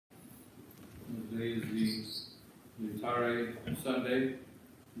Today is the Laetare Sunday,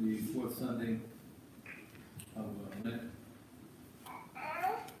 the fourth Sunday of Lent.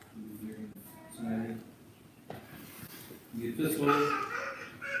 Here in Cincinnati. The epistle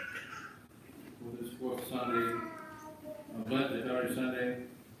for this fourth Sunday of Lent, Laetare Sunday,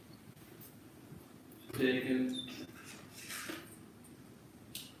 is taken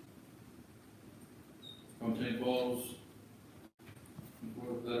from St. Paul's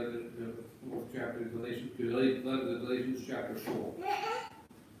fourth letter, the fourth chapter of Galatians, chapter 4.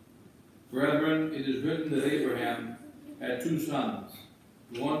 Brethren, it is written that Abraham had two sons,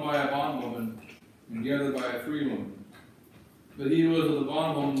 the one by a bondwoman and the other by a free woman. But he who was of the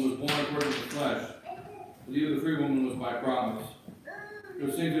bondwoman was born according to the flesh, but he of the free woman was by promise.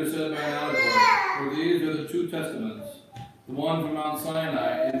 Those things are said by an allegory, for these are the two testaments, the one from Mount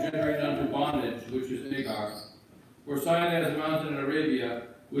Sinai, engendering unto bondage, which is Hagar. For Sinai is a mountain in Arabia,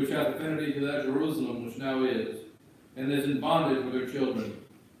 which hath affinity to that Jerusalem which now is, and is in bondage with her children.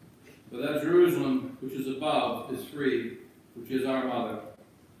 But that Jerusalem which is above is free, which is our mother.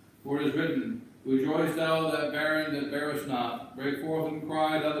 For it is written, Rejoice thou that barren that bearest not, break forth and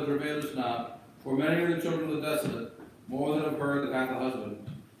cry thou that travailest not, for many are the children of the desolate, more than of her that hath a husband.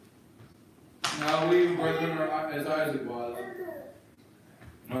 Now we, brethren, are as Isaac was,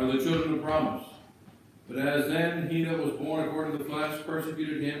 are the children of promise. But as then he that was born according to the flesh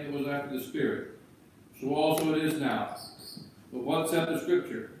persecuted him that was after the Spirit, so also it is now. But what saith the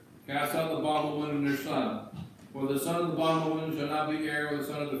Scripture? Cast out the bondwoman and her son, for the son of the bondwoman shall not be heir with the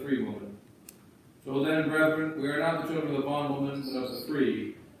son of the free woman. So then, brethren, we are not the children of the bondwoman, but of the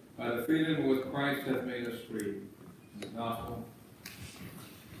free, by the freedom wherewith Christ hath made us free. The Gospel.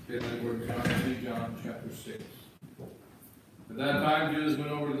 St. John, chapter 6. At that time, Judas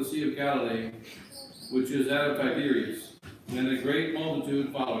went over to the Sea of Galilee, which is that of Tiberias, and a great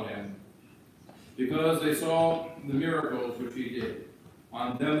multitude followed him, because they saw the miracles which he did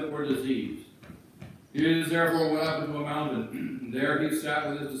on them that were diseased. Jesus therefore went up into a mountain, and there he sat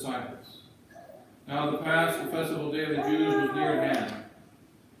with his disciples. Now the festival day of the Jews was near at hand.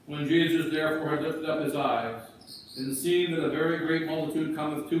 When Jesus therefore had lifted up his eyes, and seen that a very great multitude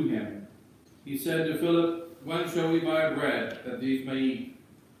cometh to him, he said to Philip, When shall we buy bread, that these may eat?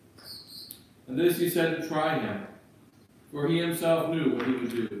 And this he said to try him, for he himself knew what he would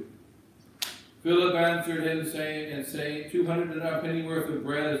do. Philip answered him, saying, 200 pennyworth of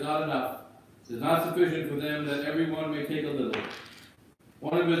bread is not enough, is not sufficient for them, that every one may take a little.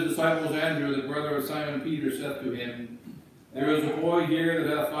 One of his disciples, Andrew, the brother of Simon Peter, said to him, There is a boy here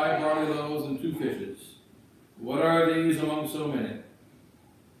that hath 5 barley loaves and 2 fishes. What are these among so many?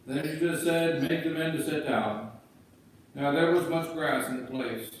 Then Jesus said, Make the men to sit down. Now there was much grass in the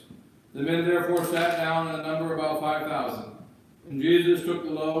place. The men therefore sat down, in a number about 5,000. And Jesus took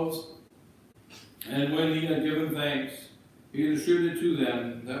the loaves, and when he had given thanks, he distributed to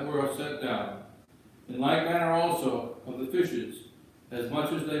them that were set down. In like manner also of the fishes, as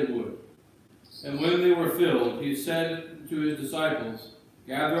much as they would. And when they were filled, he said to his disciples,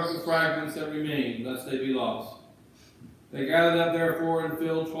 Gather up the fragments that remain, lest they be lost. They gathered up therefore and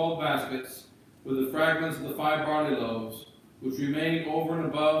filled 12 baskets with the fragments of the 5 barley loaves, which remained over and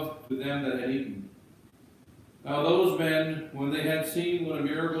above to them that had eaten. Now those men, when they had seen what a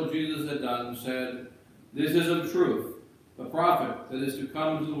miracle Jesus had done, said, This is of truth, the prophet that is to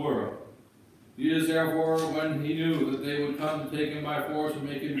come into the world. Jesus therefore, when he knew that they would come to take him by force and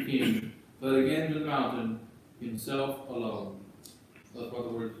make him king, fled again to the mountain, himself alone. That's what the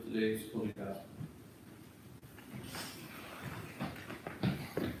words of today's Holy Gospel.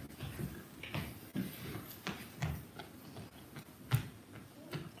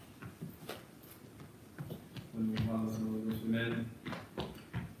 Amen.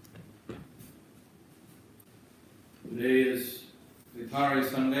 Today is Laetare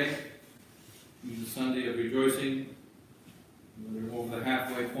Sunday. It is a Sunday of rejoicing. We're over the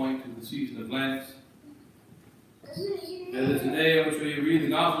halfway point of the season of Lent. It is a day in which we read the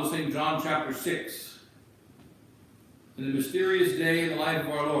Gospel of St. John, chapter 6. In the mysterious day in the life of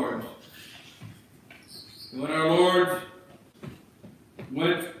our Lord. And when our Lord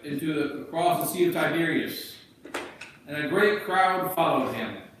went across the Sea of Tiberias, and a great crowd followed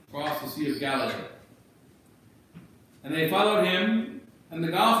him across the Sea of Galilee. And they followed him, and the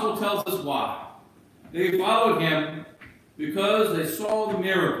Gospel tells us why. They followed him because they saw the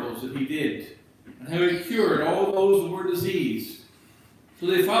miracles that he did, and how he cured all those who were diseased. So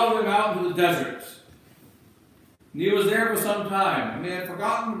they followed him out into the desert. And he was there for some time, and they had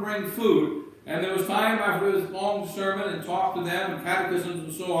forgotten to bring food, and there was time after his long sermon and talk to them and catechisms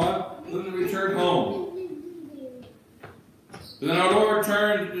and so on, for them to return home. But then our Lord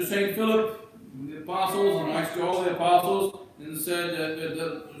turned to St. Philip the apostles, and marched to all the apostles, and said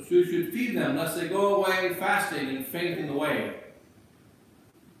that we should feed them, lest they go away fasting and faint in the way.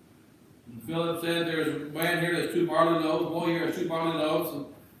 And Philip said, there's a man here that's 2 barley loaves, a boy here has 2 barley loaves,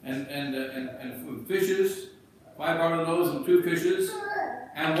 and fishes, 5 barley loaves and 2 fishes,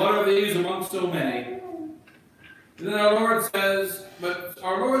 and what are these amongst so many? And then our Lord says, but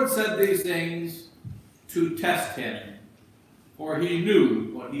our Lord said these things to test him, for he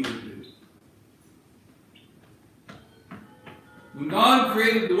knew what he would do. When God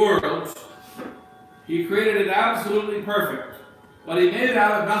created the world, he created it absolutely perfect, but he made it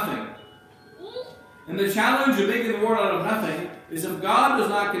out of nothing. And the challenge of making the world out of nothing is if God does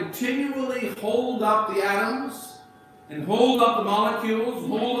not continually hold up the atoms, and hold up the molecules,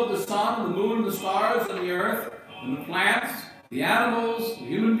 hold up the sun, the moon, the stars, and the earth, and the plants, the animals, the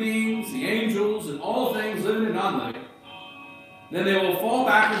human beings, the angels, and all things living and non-living, then they will fall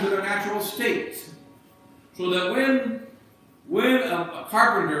back into their natural state. So that when a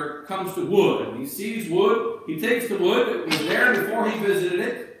carpenter comes to wood, and he sees wood, he takes the wood that was there before he visited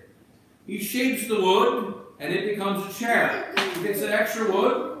it, he shapes the wood, and it becomes a chair. He takes that extra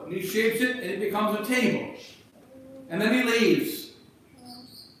wood, and he shapes it, and it becomes a table. And then he leaves.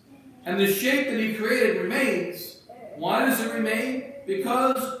 And the shape that he created remains. Why does it remain?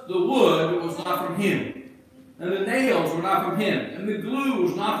 Because the wood was not from him. And the nails were not from him. And the glue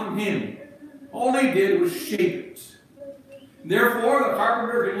was not from him. All he did was shape it. Therefore, the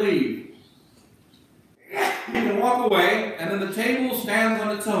carpenter can leave. He can walk away, and then the table stands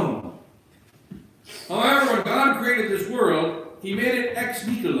on its own. However, when God created this world, he made it ex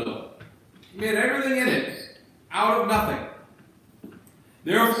nihilo. He made everything in it out of nothing.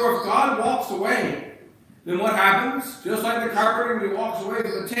 Therefore, if God walks away, then what happens? Just like the carpenter, when he walks away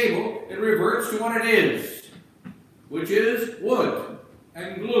from the table, it reverts to what it is, which is wood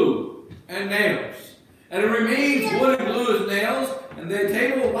and glue and nails. And it remains wood and glue and nails, and the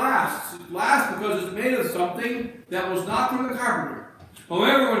table lasts. It lasts because it's made of something that was not from the carpenter.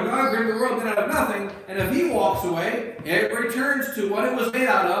 However, when God created the world made out of nothing, and if he walks away, it returns to what it was made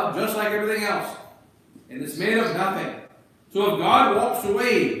out of, just like everything else. And it's made of nothing. So if God walks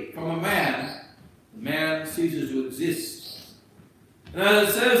away from a man, the man ceases to exist. And as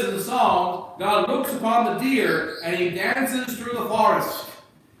it says in the Psalms, God looks upon the deer, and he dances through the forest.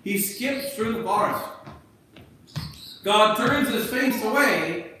 He skips through the forest. God turns his face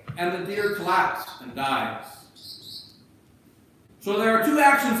away, and the deer collapses and dies. So there are 2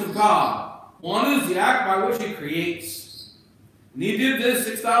 actions of God. One is the act by which he creates. And he did this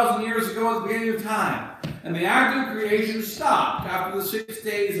 6,000 years ago at the beginning of time. And the act of creation stopped after the 6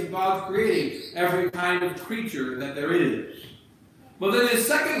 days of God's creating every kind of creature that there is. But then his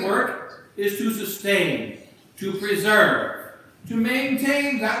second work is to sustain, to preserve, to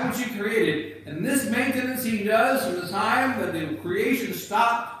maintain that which he created. And this maintenance he does from the time that the creation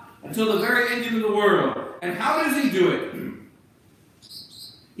stopped until the very ending of the world. And how does he do it?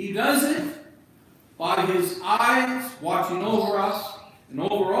 He does it by his eyes watching over us and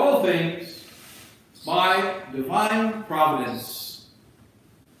over all things by divine providence.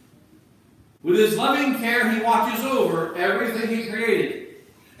 With his loving care, he watches over everything he created.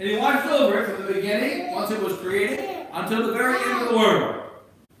 And he watched over it from the beginning, once it was created, until the very end of the world.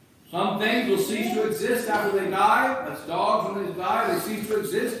 Some things will cease to exist after they die. That's dogs when they die, they cease to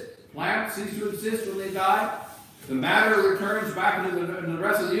exist. Plants cease to exist when they die. The matter returns back into the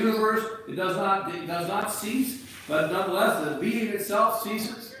rest of the universe. It does not cease, but nonetheless the being itself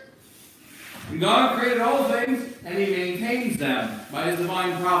ceases. And God created all things, and he maintains them by his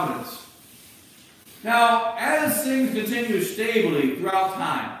divine providence. Now, as things continue stably throughout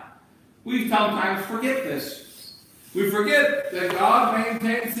time, we sometimes forget this. We forget that God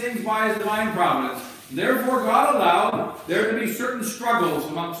maintains things by his divine providence. Therefore, God allowed there to be certain struggles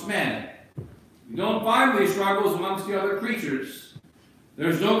amongst men. You don't find these struggles amongst the other creatures.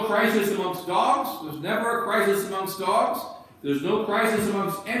 There's no crisis amongst dogs. There's never a crisis amongst dogs. There's no crisis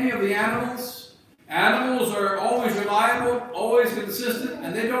amongst any of the animals. Animals are always reliable, always consistent,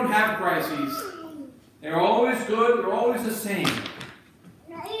 and they don't have crises. They're always good. They're always the same.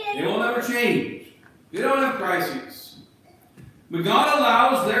 They will never change. They don't have crises. But God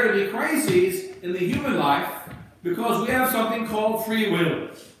allows there to be crises in the human life because we have something called free will.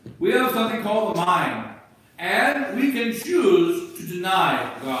 We have something called the mind. And we can choose to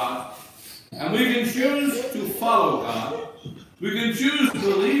deny God. And we can choose to follow God. We can choose to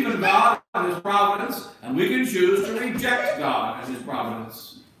believe in God and his providence. And we can choose to reject God and his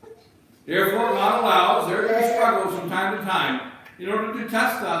providence. Therefore, God allows there to be struggles from time to time in order to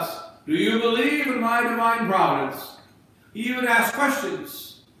test us. Do you believe in my divine providence? He even asks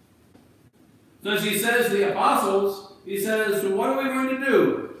questions. So he says to the apostles, he says, so what are we going to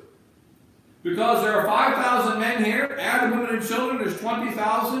do? Because there are 5,000 men here, add the women and children, there's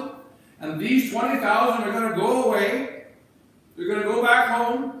 20,000. And these 20,000 are going to go away. They're going to go back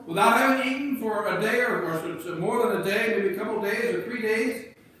home without having eaten for a day or more than a day, maybe a couple of days or 3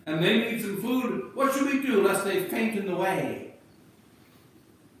 days. And they need some food. What should we do lest they faint in the way?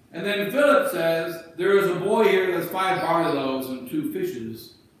 And then Philip says, there is a boy here that's 5 barley loaves and 2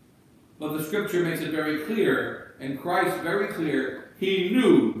 fishes. But the scripture makes it very clear, and Christ very clear, he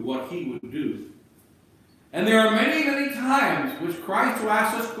knew what he would do. And there are many, many times which Christ will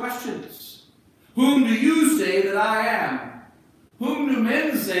ask us questions. Whom do you say that I am? Whom do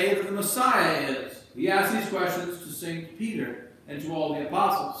men say that the Messiah is? He asked these questions to St. Peter and to all the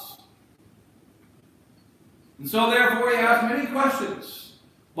apostles. And so therefore he asked many questions.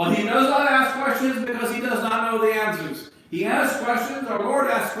 But he does not ask questions because he does not know the answers. He asks questions, our Lord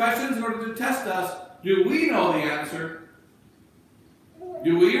asks questions in order to test us. Do we know the answer?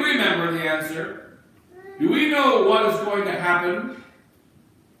 Do we remember the answer? Do we know what is going to happen?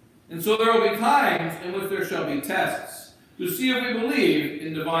 And so there will be times in which there shall be tests to see if we believe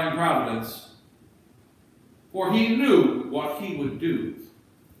in divine providence. For he knew what he would do.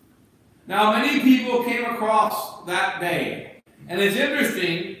 Now many people came across that day. And it's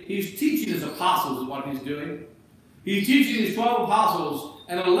interesting, he's teaching his apostles what he's doing. He's teaching these 12 apostles,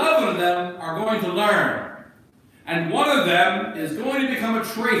 and 11 of them are going to learn. And one of them is going to become a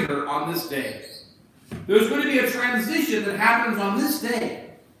traitor on this day. There's going to be a transition that happens on this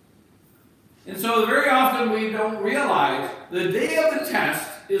day. And so very often we don't realize the day of the test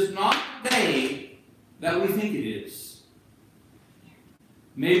is not the day that we think it is.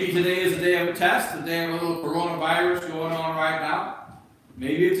 Maybe today is the day of a test, the day of a little coronavirus going on right now.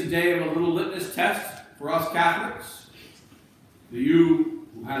 Maybe it's a day of a little litmus test for us Catholics. Do you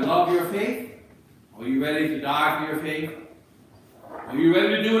love your faith? Are you ready to die for your faith? Are you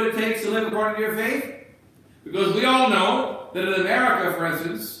ready to do what it takes to live according to your faith? Because we all know that in America, for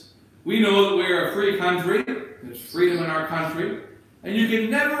instance, we know that we're a free country. There's freedom in our country. And you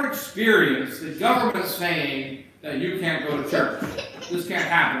can never experience the government saying that you can't go to church. This can't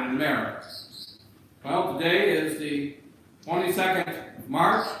happen in America. Well, today is the 22nd of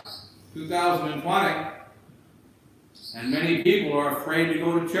March, 2020. And many people are afraid to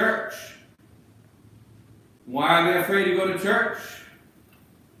go to church. Why are they afraid to go to church?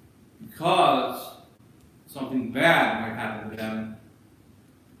 Because something bad might happen to them.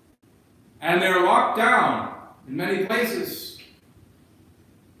 And they're locked down in many places.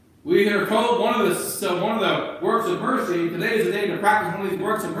 We are told one of the works of mercy, today is the day to practice one of these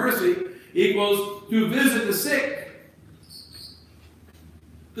works of mercy, equals to visit the sick.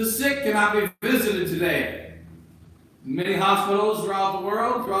 The sick cannot be visited today. In many hospitals throughout the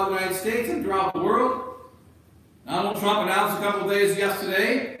world, throughout the United States and throughout the world. Donald Trump announced a couple of days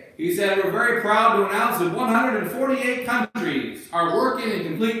yesterday, he said, we're very proud to announce that 148 countries are working in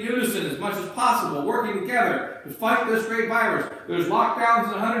complete unison as much as possible, working together to fight this great virus. There's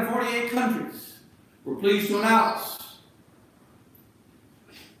lockdowns in 148 countries. We're pleased to announce.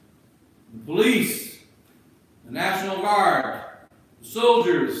 The police, the National Guard, the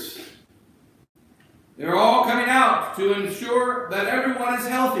soldiers, they're all coming out to ensure that everyone is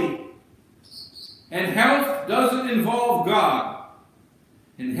healthy. And health doesn't involve God.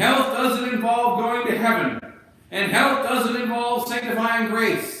 And health doesn't involve going to heaven. And health doesn't involve sanctifying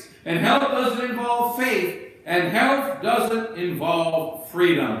grace. And health doesn't involve faith. And health doesn't involve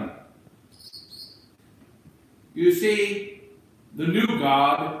freedom. You see, the new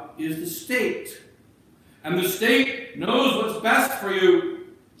God is the state. And the state knows what's best for you.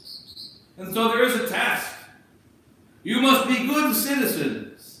 And so there is a test. You must be good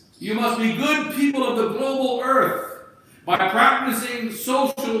citizens. You must be good people of the global earth. By practicing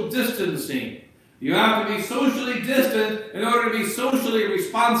social distancing. You have to be socially distant in order to be socially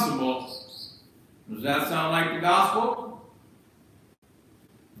responsible. Does that sound like the gospel?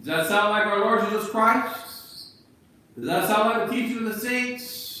 Does that sound like our Lord Jesus Christ? Does that sound like the teaching of the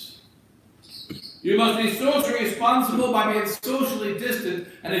saints? You must be socially responsible by being socially distant.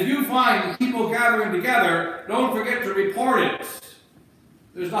 And if you find people gathering together, don't forget to report it.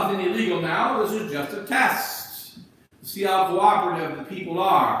 There's nothing illegal now. This is just a test. See how cooperative the people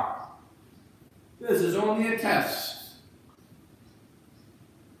are. This is only a test.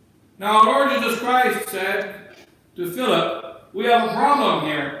 Now, our Lord Jesus Christ said to Philip, we have a problem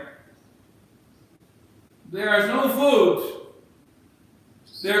here. There is no food.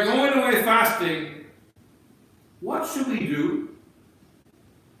 They're going away fasting. What should we do?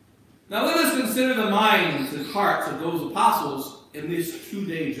 Now, let us consider the minds and hearts of those apostles in this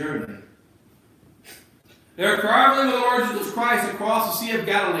 2-day journey. They're traveling with the Lord Jesus Christ across the Sea of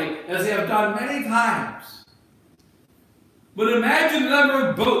Galilee, as they have done many times. But imagine the number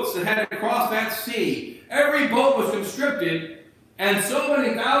of boats that had to cross that sea. Every boat was conscripted, and so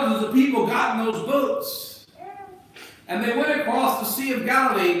many thousands of people got in those boats. And they went across the Sea of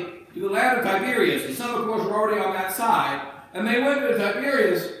Galilee to the land of Tiberias. And some, of course, were already on that side. And they went to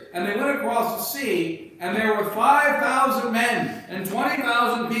Tiberias, and they went across the sea, and there were 5,000 men and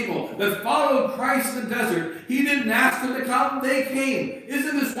 20,000 people that followed Christ in the desert. He didn't ask them to come, they came.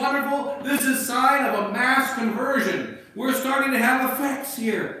 Isn't this wonderful? This is a sign of a mass conversion. We're starting to have effects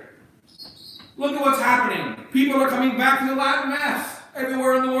here. Look at what's happening. People are coming back to the Latin Mass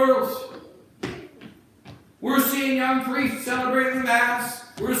everywhere in the world. We're seeing young priests celebrating the Mass.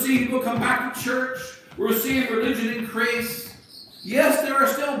 We're seeing people come back to church. We're seeing religion increase. Yes, there are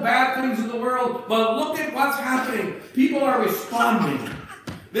still bad things in the world, but look at what's happening. People are responding.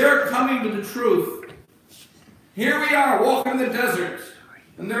 They're coming to the truth. Here we are walking in the desert,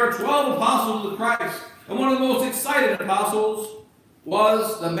 and there are 12 apostles of Christ. And one of the most excited apostles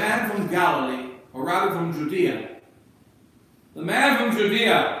was the man from Galilee, or rather from Judea. The man from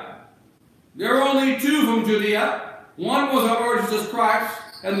Judea. There were only two from Judea. One was our Lord Jesus Christ,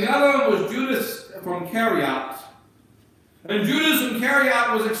 and the other one was Judas from Carmel. And Judas from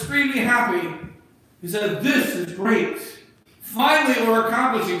Carmel was extremely happy. He said, "This is great. Finally we're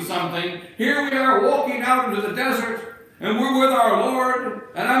accomplishing something. Here we are walking out into the desert, and we're with our Lord,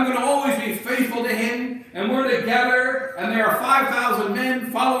 and I'm going to always be faithful to Him, and we're together, and there are 5,000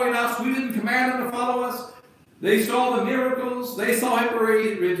 men following us. We didn't command them to follow us. They saw the miracles. They saw Him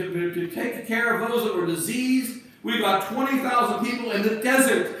to take care of those that were diseased. We got 20,000 people in the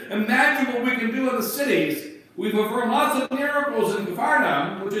desert. Imagine what we can do in the cities. We perform lots of miracles in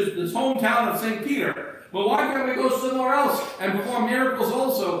Pfeiffer, which is the hometown of St. Peter. But why can't we go somewhere else and perform miracles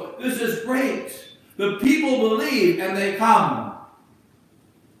also? This is great. The people believe and they come.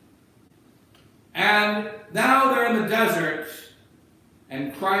 And now they're in the desert,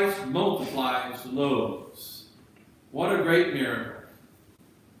 and Christ multiplies the loaves. What a great miracle.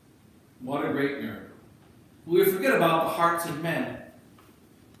 What a great miracle. We forget about the hearts of men.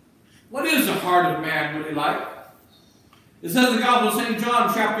 What is the heart of man really like? It says in the Gospel of St.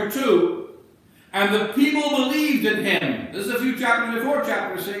 John, chapter 2, and the people believed in Him. This is a few chapters before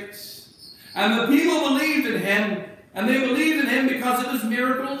chapter 6. And the people believed in Him, and they believed in Him because of His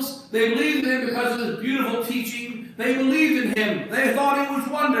miracles. They believed in Him because of His beautiful teaching. They believed in Him. They thought He was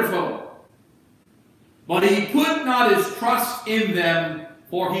wonderful. But He put not His trust in them,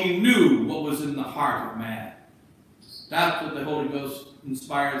 for He knew what was in the heart of man. That's what the Holy Ghost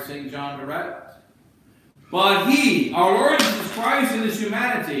inspired St. John to write. But He, our Lord Jesus Christ in His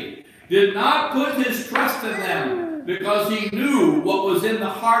humanity, did not put His trust in them because He knew what was in the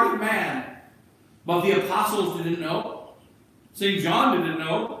heart of man. But the apostles didn't know. St. John didn't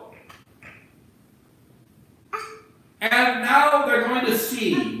know. And now they're going to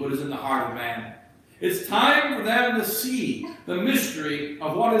see what is in the heart of man. It's time for them to see the mystery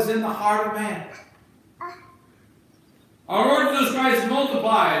of what is in the heart of man. Our Lord Jesus Christ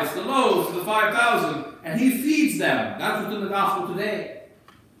multiplies the loaves to the 5,000, and He feeds them. That's what's in the gospel today.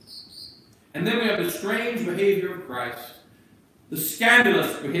 And then we have the strange behavior of Christ, the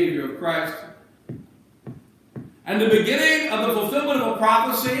scandalous behavior of Christ, and the beginning of the fulfillment of a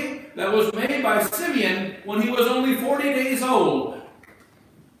prophecy that was made by Simeon when he was only 40 days old.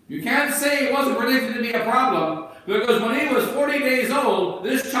 You can't say it wasn't predicted to be a problem, because when he was 40 days old,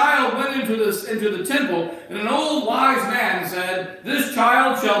 this child went into the temple, and an old wise man said, "This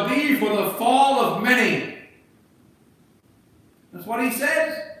child shall be for the fall of many." That's what he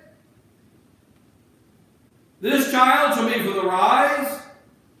said. This child shall be for the rise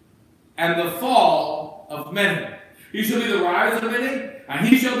and the fall of many. He shall be the rise of many, and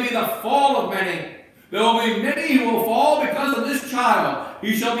he shall be the fall of many. There will be many who will fall because of this child.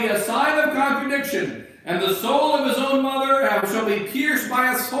 He shall be a sign of contradiction, and the soul of his own mother shall be pierced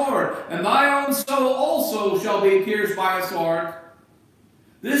by a sword, and thy own soul also shall be pierced by a sword.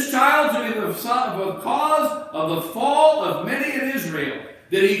 This child shall be the cause of the fall of many in Israel.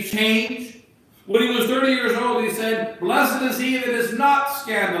 Did he change? When he was 30 years old, he said, "Blessed is he that is not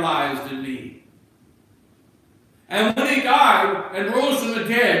scandalized in me." And when he died and rose from the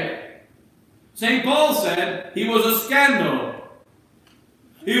dead, St. Paul said he was a scandal.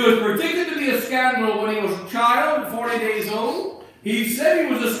 He was predicted to be a scandal when he was a child, 40 days old. He said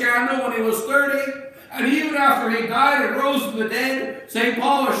he was a scandal when he was 30. And even after he died and rose from the dead, St.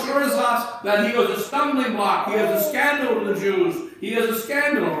 Paul assures us that he was a stumbling block. He is a scandal to the Jews. He is a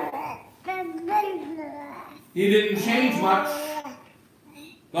scandal. He didn't change much.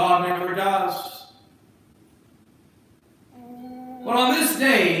 God never does. But on this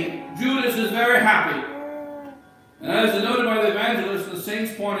day, Judas is very happy. And as noted by the evangelist and the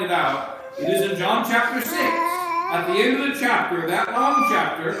saints pointed out, it is in John chapter 6, at the end of the chapter, that long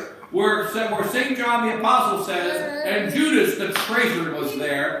chapter, where St. John the Apostle says, and Judas the traitor was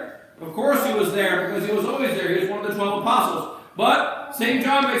there. Of course he was there, because he was always there. He was one of the 12 apostles. But St.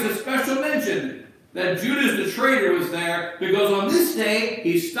 John makes a special mention that Judas the traitor was there, because on this day,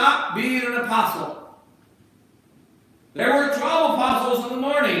 he stopped being an apostle. There were 12 apostles in the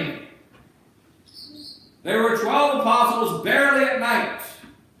morning. There were 12 apostles barely at night.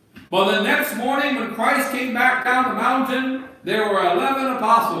 But the next morning, when Christ came back down the mountain, there were 11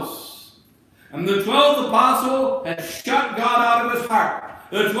 apostles. And the 12th apostle had shut God out of his heart.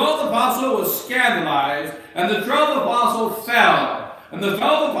 The 12th apostle was scandalized, and the 12th apostle fell. And the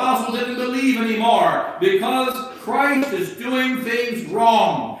 12th apostle didn't believe anymore, because Christ is doing things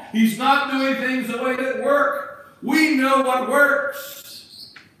wrong. He's not doing things the way that work. We know what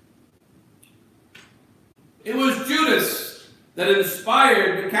works. It was Judas that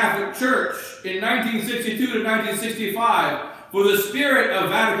inspired the Catholic Church in 1962 to 1965 for the spirit of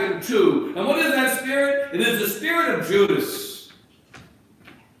Vatican II. And what is that spirit? It is the spirit of Judas.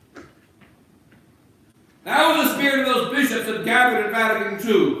 That was the spirit of those bishops that gathered at Vatican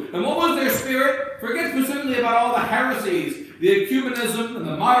II. And what was their spirit? Forget specifically about all the heresies, the ecumenism and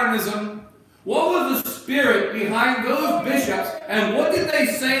the modernism. What was the spirit behind those bishops, and what did they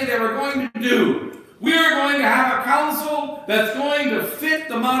say they were going to do? We are going to have a council that's going to fit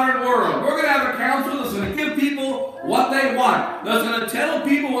the modern world. We're going to have a council that's going to give people what they want. That's going to tell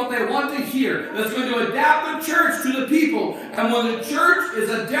people what they want to hear. That's going to adapt the church to the people. And when the church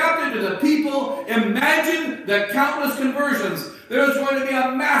is adapted to the people, imagine the countless conversions. There's going to be a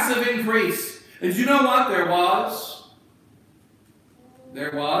massive increase. And you know what there was?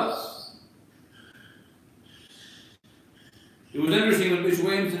 There was. It was interesting when Bishop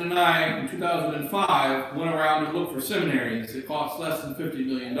Williamson and I, in 2005, went around to look for seminarians. It cost less than $50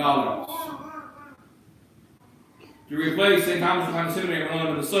 million. To replace St. Thomas Aquinas Seminary in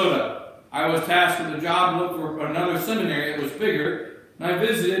Winona, Minnesota, I was tasked with the job to look for another seminary that was bigger, and I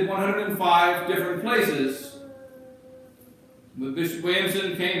visited 105 different places. But Bishop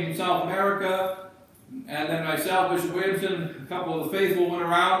Williamson came from South America, and then myself, Bishop Williamson, a couple of the faithful went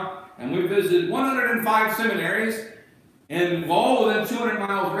around, and we visited 105 seminaries, and all within 200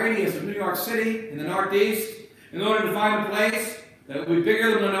 miles radius of New York City in the Northeast, in order to find a place that would be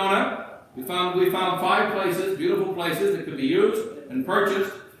bigger than Winona. We found 5 places, beautiful places that could be used and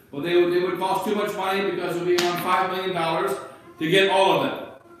purchased, but they would cost too much money because it would be around $5 million to get all of them.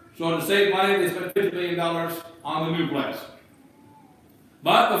 So to save money, they spent $50 million on the new place.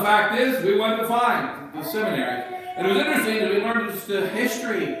 But the fact is, we went to find the seminary. And it was interesting that we learned the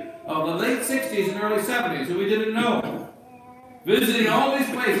history of the late 60s and early 70s that we didn't know. Visiting all these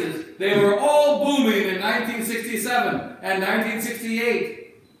places, they were all booming in 1967 and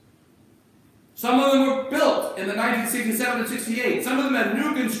 1968. Some of them were built in the 1967 and 68. Some of them had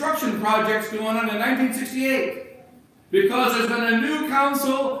new construction projects going on in 1968. Because there's been a new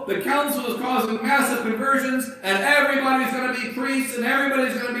council, the council is causing massive conversions, and everybody's going to be priests, and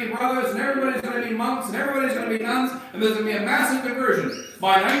everybody's going to be brothers, and everybody's going to be monks, and everybody's going to be nuns, and there's going to be a massive conversion.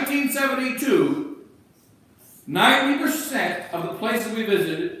 By 1972, 90% of the places we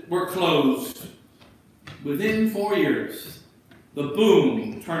visited were closed. Within 4 years, the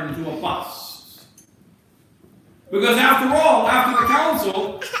boom turned into a bust. Because after all, after the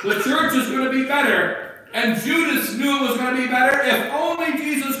council, the church is going to be better. And Judas knew it was going to be better if only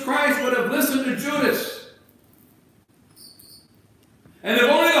Jesus Christ would have listened to Judas. And if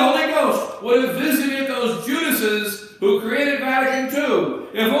only the Holy Ghost would have visited those Judases who created Vatican II.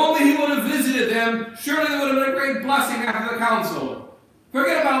 If only he would have visited them, surely there would have been a great blessing after the council.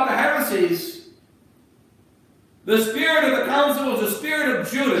 Forget about the heresies. The spirit of the council was the spirit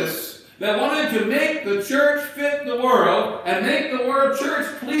of Judas that wanted to make the church fit the world and make the word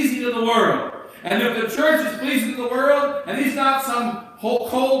church pleasing to the world. And if the church is pleasing to the world, and he's not some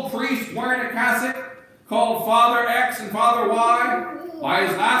cold priest wearing a cassock called Father X and Father Y by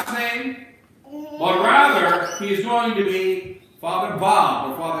his last name, but rather he's going to be Father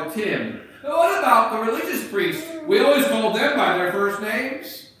Bob or Father Tim. Now, what about the religious priests? We always called them by their first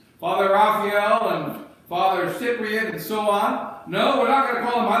names, Father Raphael and Father Cyprian and so on. No, we're not going to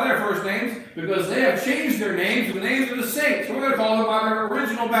call them by their first names because they have changed their names to the names of the saints. We're going to call them by their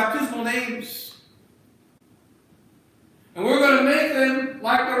original baptismal names. And we're going to make them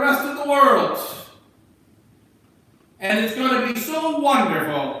like the rest of the world. And it's going to be so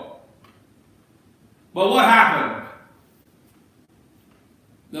wonderful. But what happened?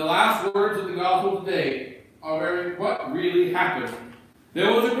 The last words of the gospel today what really happened.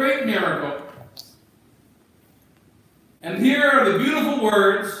 There was a great miracle. And here are the beautiful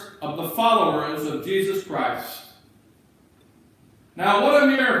words of the followers of Jesus Christ. Now, what a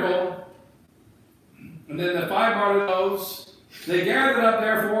miracle. And then the 5 barley loaves, they gathered up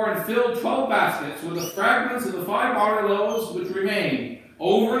therefore and filled 12 baskets with the fragments of the 5 barley loaves which remained,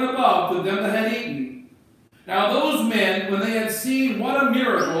 over and above to them that had eaten. Now those men, when they had seen what a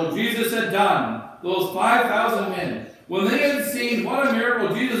miracle Jesus had done, those 5,000 men, when they had seen what a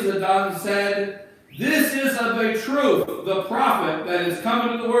miracle Jesus had done, said, "This is of a truth the prophet that is come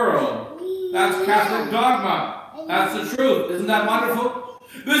into the world." That's Catholic dogma. That's the truth. Isn't that wonderful?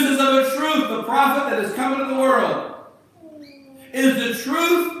 This is of a truth the prophet that is come into the world. Is the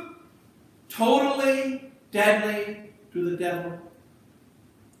truth totally deadly to the devil?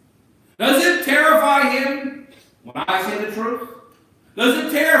 Does it terrify him when I say the truth? Does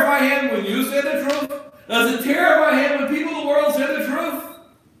it terrify him when you say the truth? Does it terrify him when people of the world say the truth?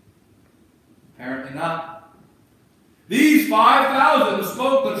 Apparently not. These 5,000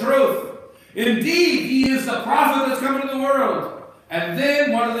 spoke the truth. Indeed, he is the prophet that's come into the world. And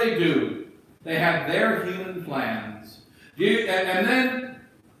then what do? They have their human plans. And then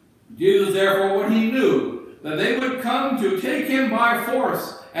Jesus, therefore, what he knew, that they would come to take him by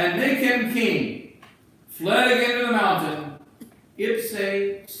force and make him king, fled again to the mountain, ipse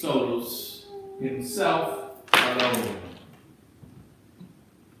solus, himself alone.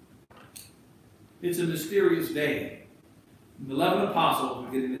 It's a mysterious day. The 11 apostles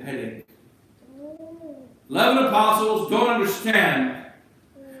are getting the headache. 11 apostles don't understand,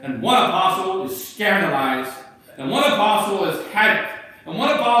 and one apostle is scandalized, and one apostle is had it, and one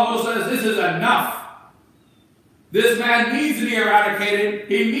apostle says, "This is enough. This man needs to be eradicated.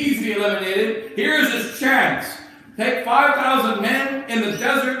 He needs to be eliminated. Here's his chance. Take 5,000 men in the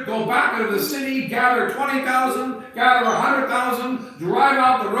desert, go back into the city, gather 20,000, gather 100,000, drive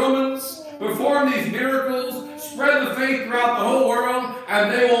out the Romans, perform these miracles, spread the faith throughout the whole world,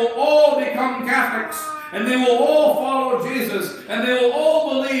 and they will all become Catholics, and they will all follow Jesus, and they will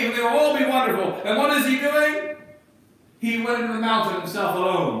all believe, and they will all be wonderful." And what is he doing? He went into the mountain himself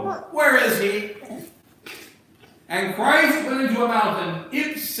alone. Where is he? And Christ went into a mountain,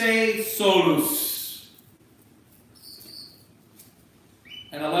 ipse solus.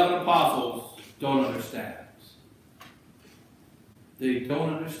 And 11 apostles don't understand. They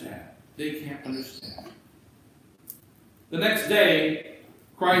don't understand. They can't understand. The next day,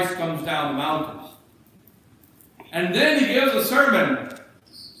 Christ comes down the mountain. And then he gives a sermon.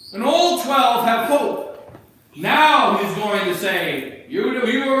 And all 12 have hope. Now he's going to say, you were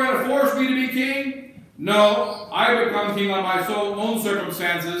going to force me to be king? No, I become king on my own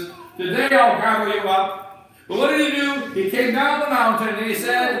circumstances. Today I'll gather you up. But what did he do? He came down the mountain and he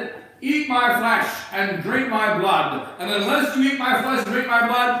said, "Eat my flesh and drink my blood. And unless you eat my flesh and drink my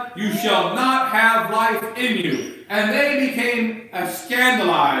blood, you shall not have life in you." And they became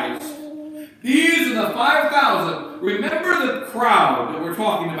scandalized. These are the 5,000. Remember the crowd that we're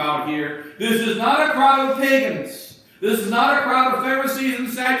talking about here. This is not a crowd of pagans. This is not a crowd of Pharisees and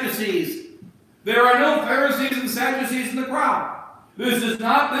Sadducees. There are no Pharisees and Sadducees in the crowd. This is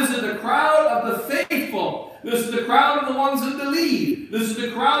the crowd of the faithful. This is the crowd of the ones that believe. This is the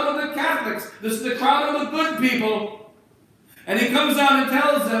crowd of the Catholics. This is the crowd of the good people. And he comes down and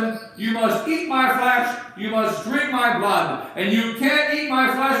tells them, "You must eat my flesh, you must drink my blood, and you can't eat my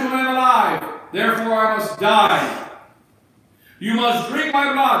flesh when I'm alive. Therefore I must die. You must drink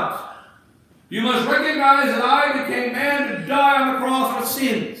my blood. You must recognize that I became man to die on the cross for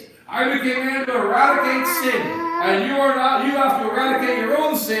sins. I became man to eradicate sin. And you have to eradicate your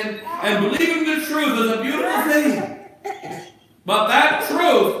own sin, and believing the truth is a beautiful thing. But that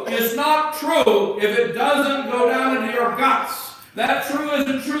truth is not true if it doesn't go down into your guts. That truth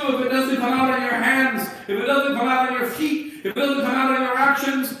isn't true if it doesn't come out in your hands, if it doesn't come out in your feet, if it doesn't come out in your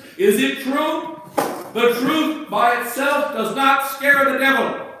actions. Is it true? The truth by itself does not scare the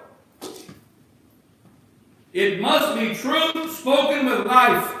devil. It must be truth spoken with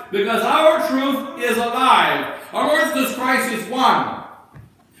life, because our truth is alive. Our Lord Jesus Christ is one.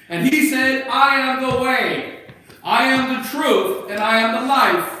 And he said, "I am the way, I am the truth, and I am the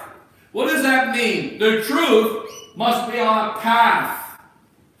life." What does that mean? The truth must be on a path.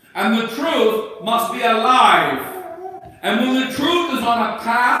 And the truth must be alive. And when the truth is on a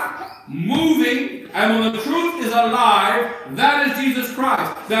path, moving, and when the truth is alive, that is Jesus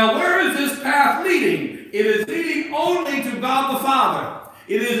Christ. Now, where is this path leading? It is leading only to God the Father.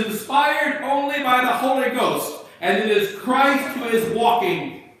 It is inspired only by the Holy Ghost. And it is Christ who is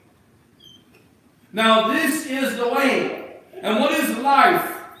walking. Now, this is the way. And what is life?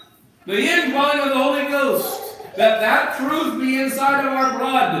 the indwelling of the Holy Ghost, that truth be inside of our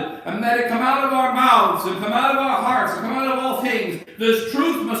blood, and that it come out of our mouths, and come out of our hearts, and come out of all things. This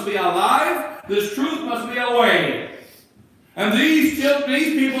truth must be alive. This truth must be away. And these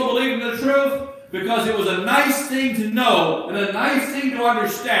people believed in the truth because it was a nice thing to know and a nice thing to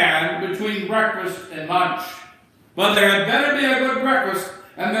understand between breakfast and lunch. But there had better be a good breakfast,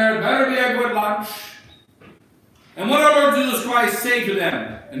 and there had better be a good lunch. And what did our Lord Jesus Christ say to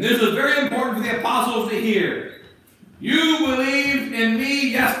them? And this is very important for the apostles to hear. You believed in me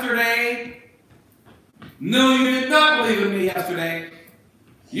yesterday. No, you did not believe in me yesterday.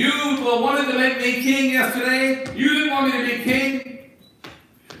 You wanted to make me king yesterday. You didn't want me to be king.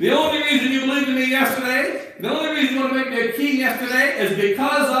 The only reason you believed in me yesterday, the only reason you want to make me a king yesterday is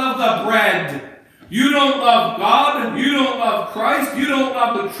because of the bread. You don't love God. You don't love Christ. You don't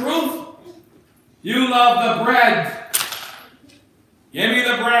love the truth. You love the bread. Give me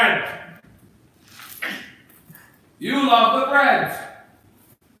the bread. You love the bread.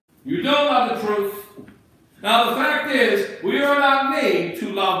 You don't love the truth. Now the fact is, we are not made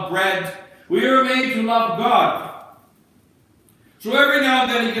to love bread. We are made to love God. So every now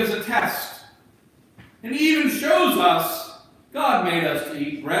and then he gives a test. And he even shows us, God made us to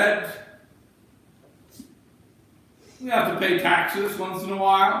eat bread. We have to pay taxes once in a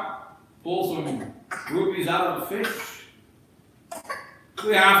while. Pull some rupees out of a fish.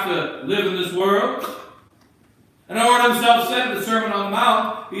 We have to live in this world. And our Lord himself said in the Sermon on the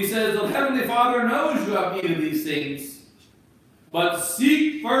Mount, he says, the Heavenly Father knows you have need of these things. But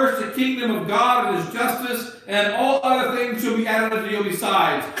seek first the kingdom of God and his justice, and all other things shall be added unto you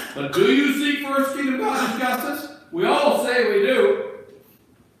besides. But do you seek first the kingdom of God and his justice? We all say we do.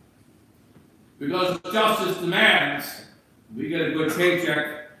 Because justice demands we get a good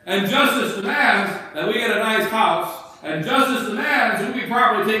paycheck. And justice demands that we get a nice house. And justice demands that we be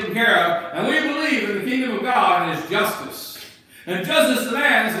properly taken care of. And we believe in the kingdom of God and his justice. And justice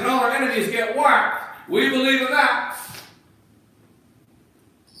demands that all our enemies get whacked. We believe in that.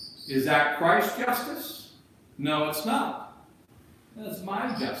 Is that Christ's justice? No, it's not. That's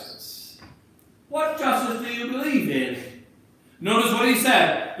my justice. What justice do you believe in? Notice what he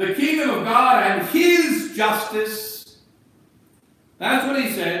said. The kingdom of God and his justice. That's what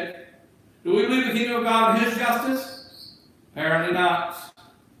he said. Do we believe the kingdom of God and his justice? Apparently not.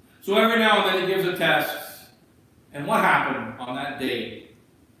 So every now and then he gives a test. And what happened on that day?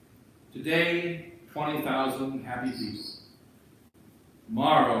 Today, 20,000 happy people.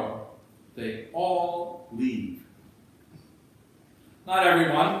 Tomorrow, they all leave. Not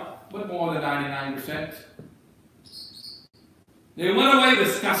everyone, but more than 99%. They went away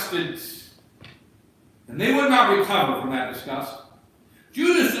disgusted, and they would not recover from that disgust.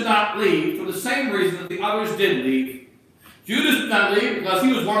 Judas did not leave for the same reason that the others did leave. Judas did not leave because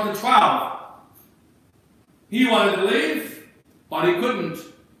he was one of the 12. He wanted to leave, but he couldn't.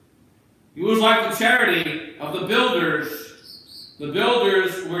 He was like the charity of the builders. The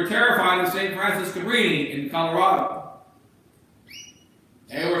builders were terrified of St. Francis Cabrini in Colorado.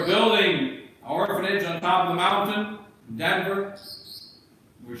 They were building an orphanage on top of the mountain in Denver,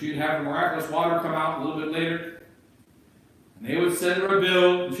 where she'd have the miraculous water come out a little bit later. And they would send her a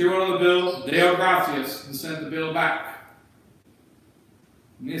bill, and she wrote on the bill, Deo gratias, and sent the bill back.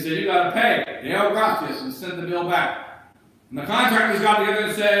 And they said, you got to pay, Deo gratias, and sent the bill back. And the contractors got together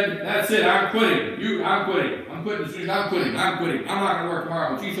and said, that's it, I'm quitting. I'm quitting. I'm quitting. I'm quitting. I'm quitting. I'm not going to work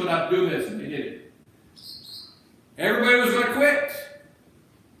tomorrow, but you showed up to do this, and they did it. Everybody was going to quit.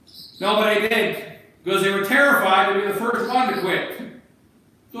 Nobody did, because they were terrified to be the first one to quit.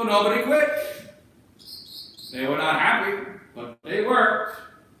 So nobody quit. They were not happy, but they worked.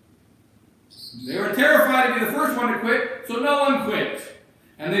 They were terrified to be the first one to quit, so no one quit.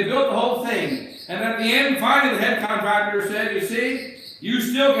 And they built the whole thing. And at the end, finally, the head contractor said, you see, you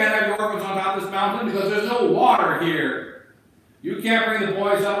still can't have your orphans on top of this mountain because there's no water here. You can't bring the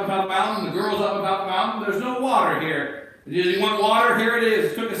boys up on top of the mountain, the girls up on top of the mountain. There's no water here. And you want water? Here it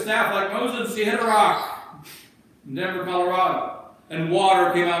is. Took a staff like Moses, he hit a rock in Denver, Colorado. And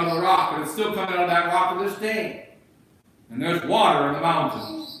water came out of the rock, and it's still coming out of that rock to this day. And there's water in the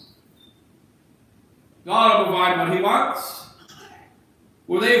mountains. God will provide what he wants.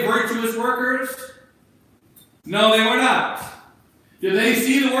 Were they virtuous workers? No, they were not. Did they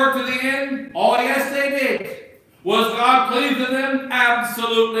see the work to the end? Oh, yes, they did. Was God pleased with them?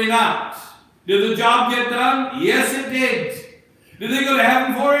 Absolutely not. Did the job get done? Yes, it did. Did they go to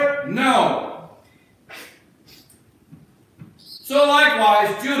heaven for it? No. So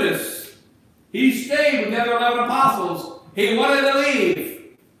likewise, Judas, he stayed with the other 11 apostles. He wanted to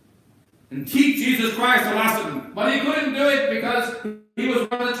leave and teach Jesus Christ a lesson. But he couldn't do it because he was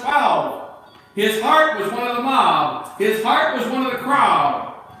one of the 12. His heart was one of the mob. His heart was one of the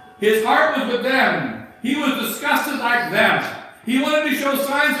crowd. His heart was with them. He was disgusted like them. He wanted to show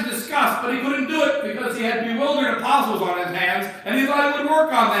signs of disgust, but he couldn't do it because he had bewildered apostles on his hands, and he thought it would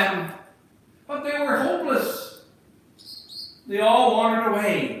work on them. But they were hopeless. They all wandered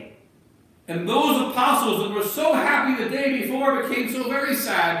away. And those apostles that were so happy the day before became so very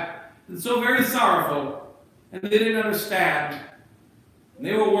sad and so very sorrowful, and they didn't understand. And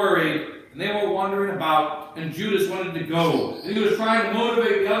they were worried, and they were wandering about, and Judas wanted to go. And he was trying to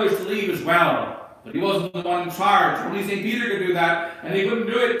motivate the others to leave as well. But he wasn't the one in charge. Only St. Peter could do that, and he couldn't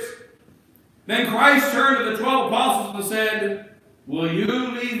do it. Then Christ turned to the 12 apostles and said, "Will you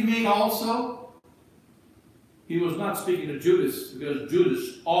leave me also?" He was not speaking to Judas, because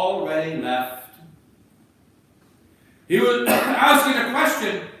Judas already left. He was asking a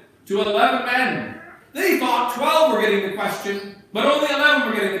question to 11 men. They thought 12 were getting the question, but only 11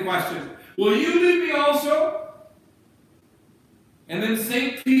 were getting the question. "Will you leave me also?" And then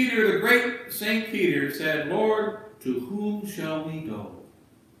St. Peter, the great St. Peter, said, "Lord, to whom shall we go?"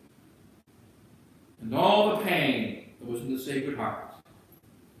 And all the pain that was in the Sacred Heart,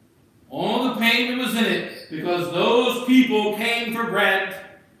 all the pain that was in it, because those people came for bread,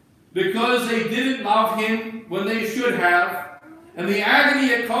 because they didn't love him when they should have, and the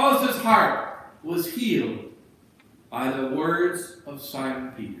agony it caused his heart was healed by the words of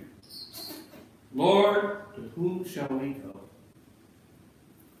Simon Peter. "Lord, to whom shall we go?"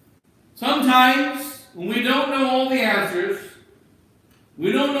 Sometimes, when we don't know all the answers,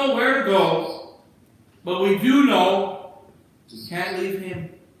 we don't know where to go, but we do know we can't leave him.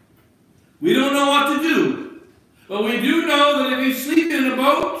 We don't know what to do, but we do know that if he's sleeping in a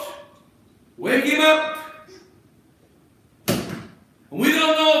boat, wake him up. And we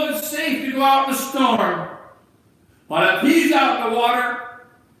don't know if it's safe to go out in a storm, but if he's out in the water,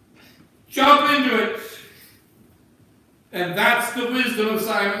 jump into it. And that's the wisdom of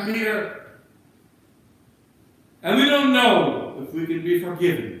Simon Peter. And we don't know if we can be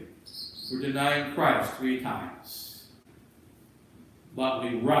forgiven for denying Christ 3 times. But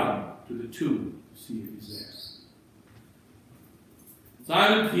we run to the tomb to see if he's there.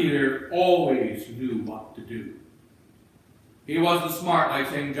 Simon Peter always knew what to do. He wasn't smart like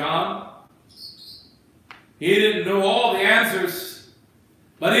St. John. He didn't know all the answers,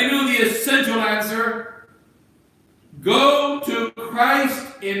 but he knew the essential answer. Go to Christ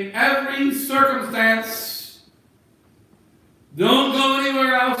in every circumstance. Don't go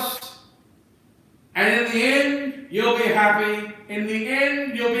anywhere else. And in the end, you'll be happy. In the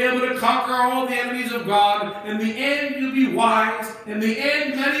end, you'll be able to conquer all the enemies of God. In the end, you'll be wise. In the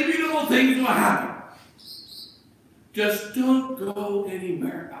end, many beautiful things will happen. Just don't go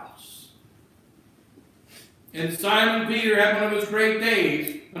anywhere else. And Simon Peter had one of his great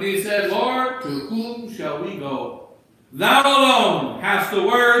days when he said, "Lord, to whom shall we go? Thou alone hast the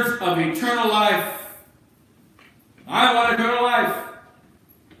words of eternal life." I want eternal life.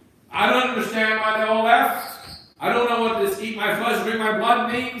 I don't understand why they all left. I don't know what this eat my flesh, drink my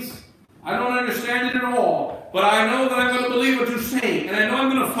blood means. I don't understand it at all. But I know that I'm going to believe what you say. And I know I'm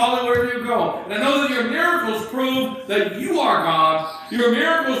going to follow wherever you go. And I know that your miracles prove that you are God. Your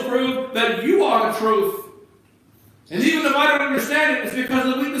miracles prove that you are the truth. And even if I don't understand it, it's because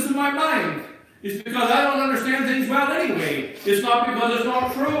of the weakness of my mind. It's because I don't understand things well anyway. It's not because it's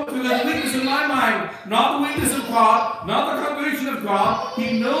not true. It's because of the weakness in my mind. Not the weakness of God. Not the congregation of God.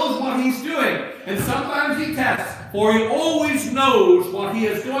 He knows what he's doing. And sometimes he tests. For he always knows what he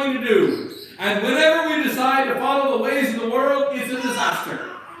is going to do. And whenever we decide to follow the ways of the world, it's a disaster.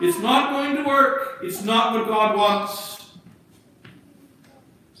 It's not going to work. It's not what God wants.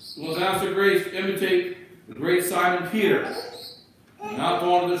 So let's ask the grace to imitate the great Simon Peter. And not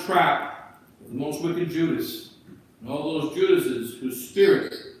fall into the trap. The most wicked Judas, and all those Judases whose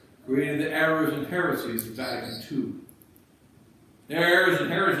spirit created the errors and heresies of Vatican II. Their errors and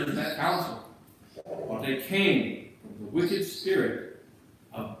heresies in that council, but they came from the wicked spirit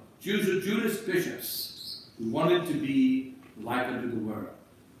of Judas bishops who wanted to be like unto the world.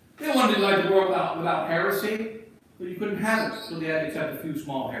 They wanted to be like the world without heresy, but you couldn't have it, so they had to accept a few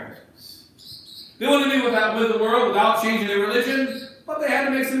small heresies. They wanted to be with the world without changing their religion, but they had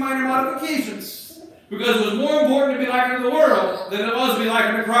to make some minor modifications. Because it was more important to be like unto the world than it was to be like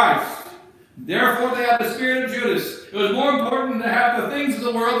unto Christ. Therefore they had the spirit of Judas. It was more important to have the things of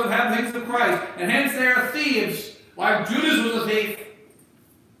the world than to have things of Christ. And hence they are thieves, like Judas was a thief.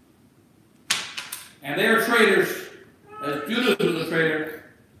 And they are traitors, as Judas was a traitor.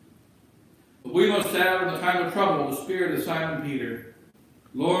 But we must have, in the time of trouble, the spirit of Simon Peter.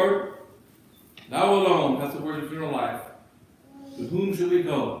 Lord, thou alone hast the word of eternal life. To whom shall we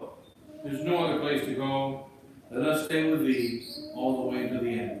go? There's no other place to go. Let us stay with thee all the way to the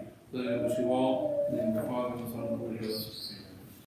end. Let us wish you all, in the name of the Father, and the Son, and the Holy Ghost.